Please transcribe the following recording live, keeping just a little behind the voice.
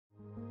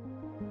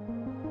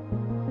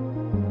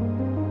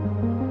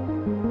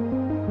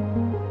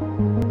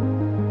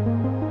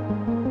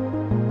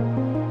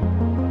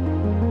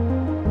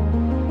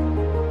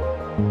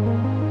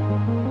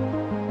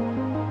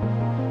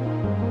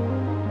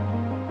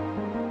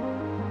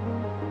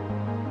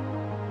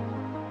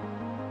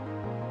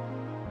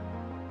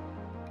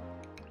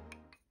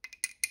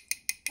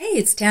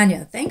it's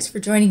Tanya. Thanks for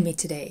joining me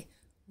today.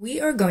 We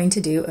are going to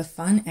do a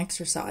fun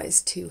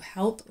exercise to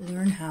help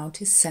learn how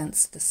to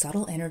sense the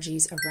subtle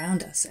energies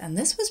around us. And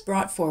this was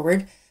brought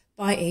forward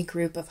by a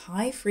group of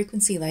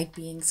high-frequency light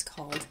beings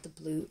called the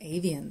Blue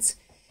Avians.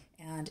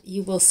 And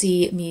you will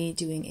see me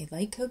doing a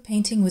light coat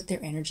painting with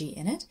their energy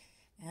in it,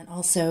 and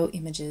also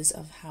images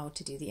of how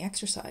to do the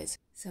exercise.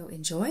 So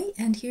enjoy,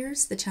 and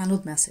here's the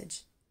channeled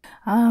message.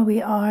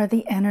 We are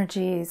the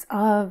energies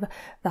of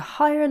the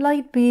higher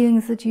light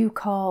beings that you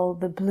call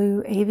the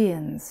Blue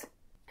Avians.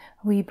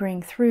 We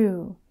bring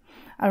through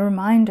a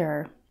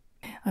reminder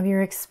of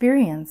your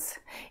experience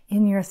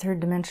in your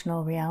third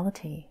dimensional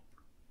reality.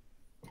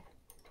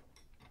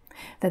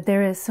 That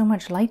there is so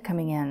much light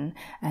coming in,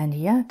 and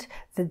yet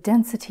the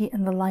density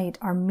and the light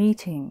are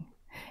meeting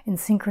in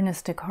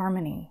synchronistic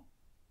harmony.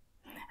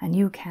 And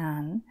you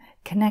can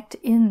connect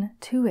in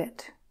to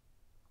it.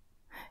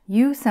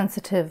 You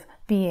sensitive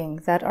being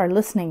that are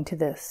listening to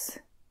this,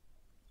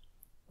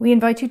 we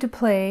invite you to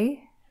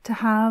play, to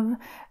have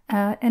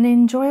an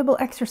enjoyable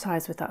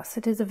exercise with us.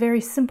 It is a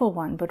very simple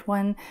one, but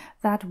one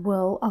that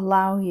will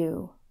allow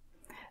you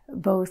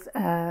both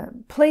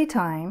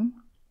playtime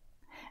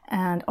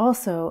and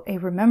also a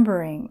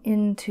remembering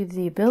into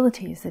the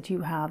abilities that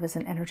you have as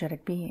an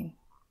energetic being.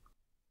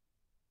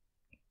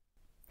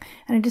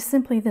 And it is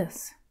simply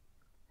this: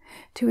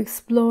 to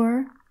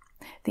explore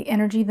the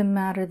energy, the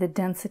matter, the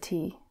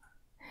density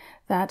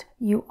that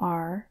you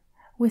are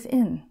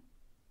within.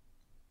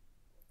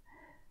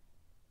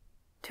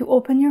 To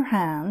open your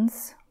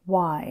hands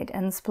wide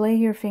and splay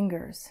your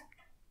fingers.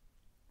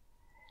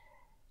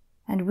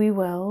 And we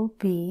will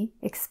be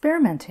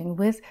experimenting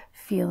with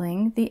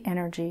feeling the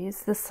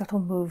energies, the subtle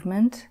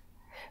movement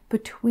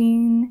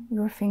between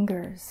your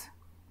fingers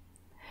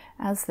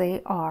as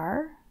they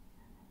are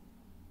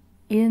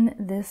in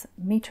this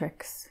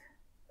matrix.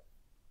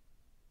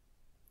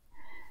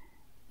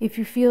 If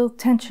you feel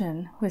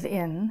tension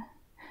within,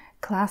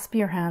 clasp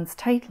your hands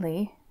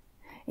tightly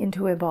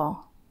into a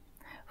ball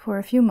for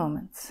a few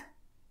moments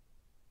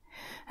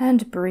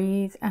and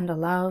breathe and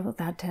allow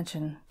that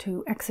tension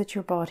to exit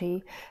your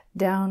body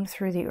down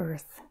through the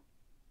earth.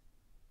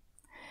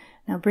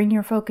 Now bring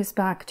your focus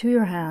back to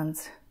your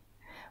hands,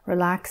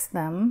 relax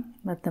them,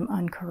 let them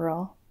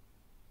uncurl.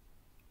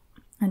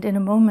 And in a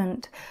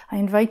moment, I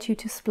invite you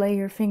to splay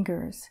your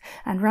fingers,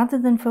 and rather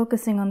than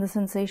focusing on the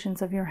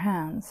sensations of your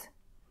hands,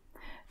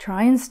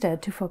 try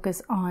instead to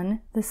focus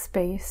on the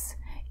space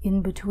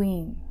in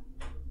between.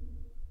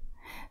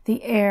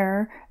 The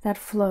air that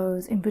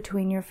flows in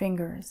between your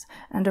fingers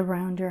and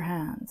around your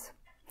hands.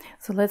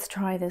 So let's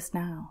try this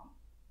now.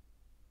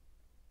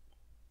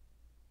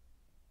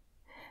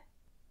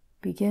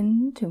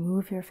 Begin to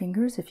move your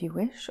fingers if you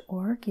wish,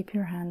 or keep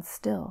your hands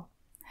still.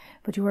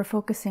 But you are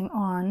focusing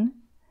on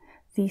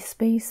the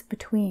space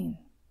between.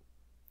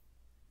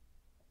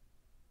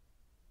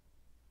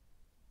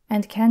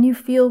 And can you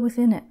feel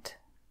within it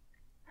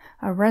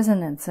a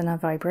resonance and a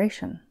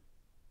vibration?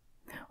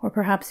 Or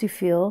perhaps you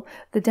feel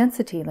the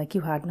density like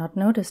you had not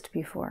noticed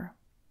before.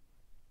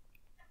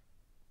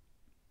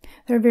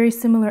 There are very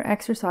similar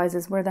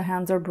exercises where the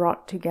hands are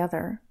brought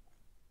together,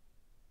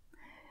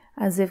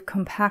 as if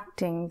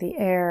compacting the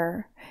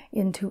air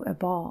into a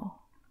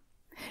ball.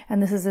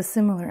 And this is a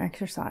similar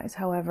exercise.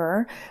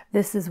 However,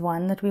 this is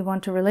one that we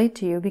want to relate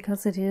to you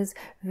because it is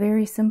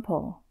very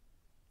simple.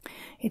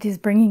 It is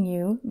bringing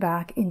you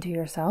back into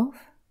yourself.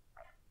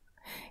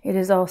 It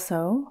is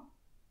also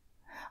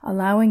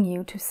allowing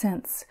you to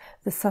sense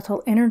the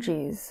subtle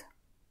energies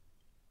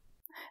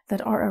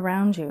that are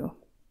around you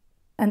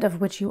and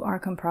of which you are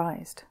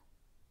comprised.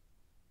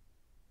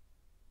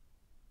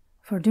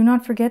 For do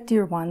not forget,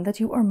 dear one, that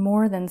you are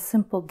more than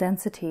simple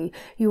density.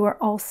 You are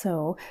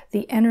also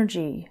the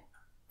energy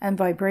and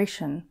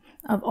vibration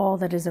of all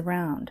that is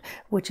around,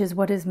 which is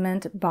what is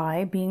meant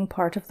by being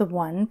part of the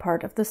one,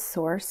 part of the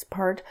source,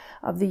 part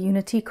of the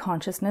unity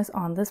consciousness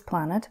on this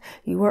planet.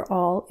 You are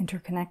all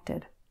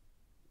interconnected.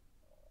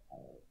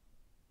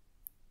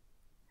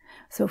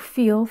 So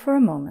feel for a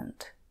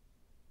moment,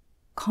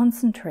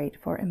 concentrate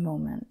for a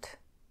moment.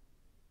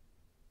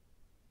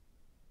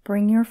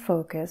 Bring your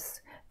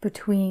focus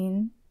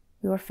between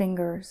your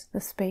fingers,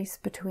 the space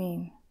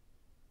between,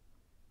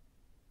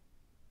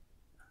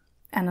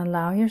 and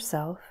allow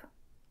yourself,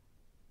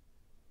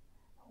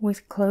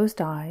 with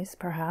closed eyes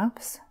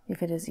perhaps,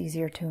 if it is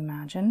easier to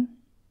imagine.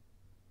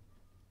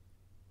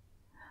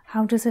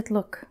 How does it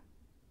look?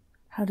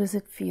 How does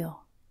it feel?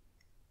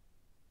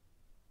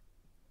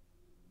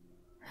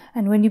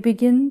 And when you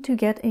begin to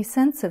get a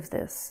sense of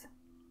this,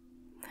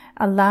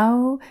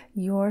 allow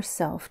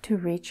yourself to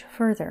reach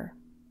further.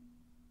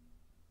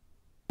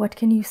 What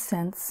can you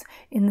sense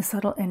in the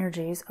subtle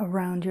energies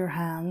around your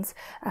hands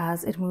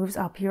as it moves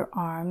up your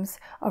arms,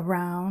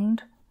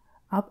 around,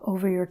 up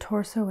over your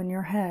torso and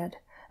your head,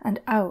 and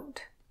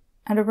out,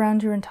 and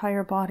around your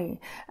entire body,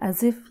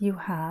 as if you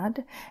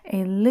had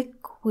a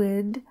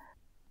liquid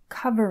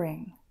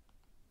covering.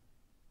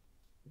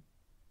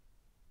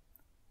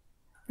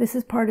 This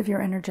is part of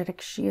your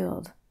energetic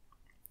shield,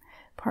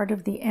 part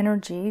of the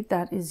energy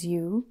that is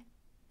you,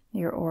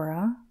 your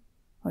aura,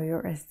 or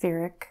your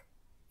etheric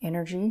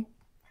energy,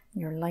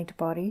 your light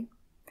body,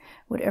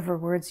 whatever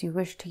words you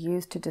wish to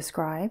use to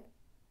describe.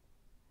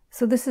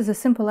 So this is a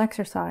simple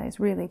exercise,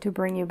 really, to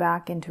bring you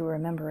back into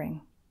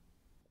remembering.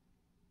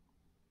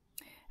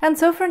 And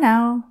so for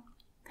now,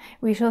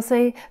 we shall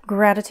say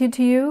gratitude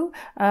to you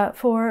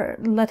for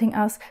letting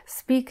us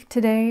speak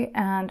today,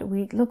 and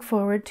we look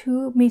forward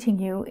to meeting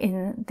you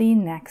in the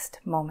next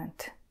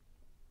moment.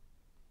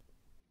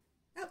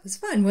 That was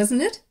fun,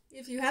 wasn't it?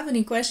 If you have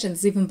any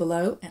questions, leave them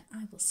below, and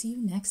I will see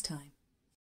you next time.